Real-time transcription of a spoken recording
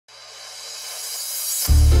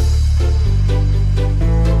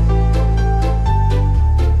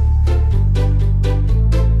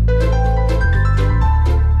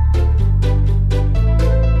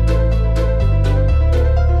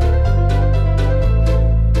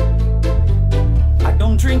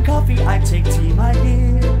I take tea, my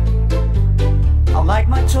dear. I like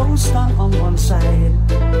my toast on one side,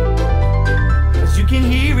 'cause you can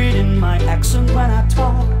hear it in my accent when I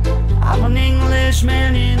talk. I'm an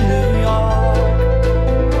Englishman in New York.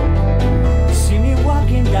 See me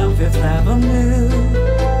walking down Fifth Avenue,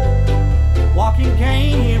 walking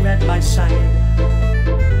cane here at my side.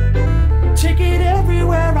 Take it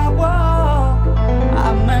everywhere I walk.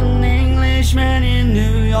 I'm an Englishman in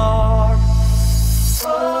New York.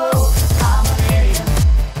 Oh, I'm an alien.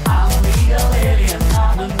 I'm a real alien.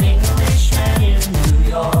 I'm an Englishman in New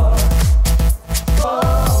York.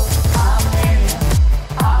 Oh, I'm an alien.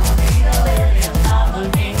 I'm a real alien. I'm an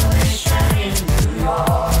Englishman in New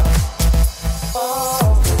York.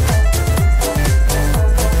 Oh.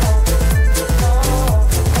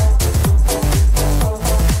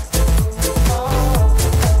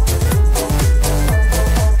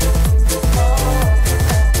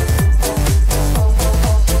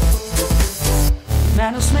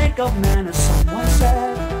 Manners make up manners.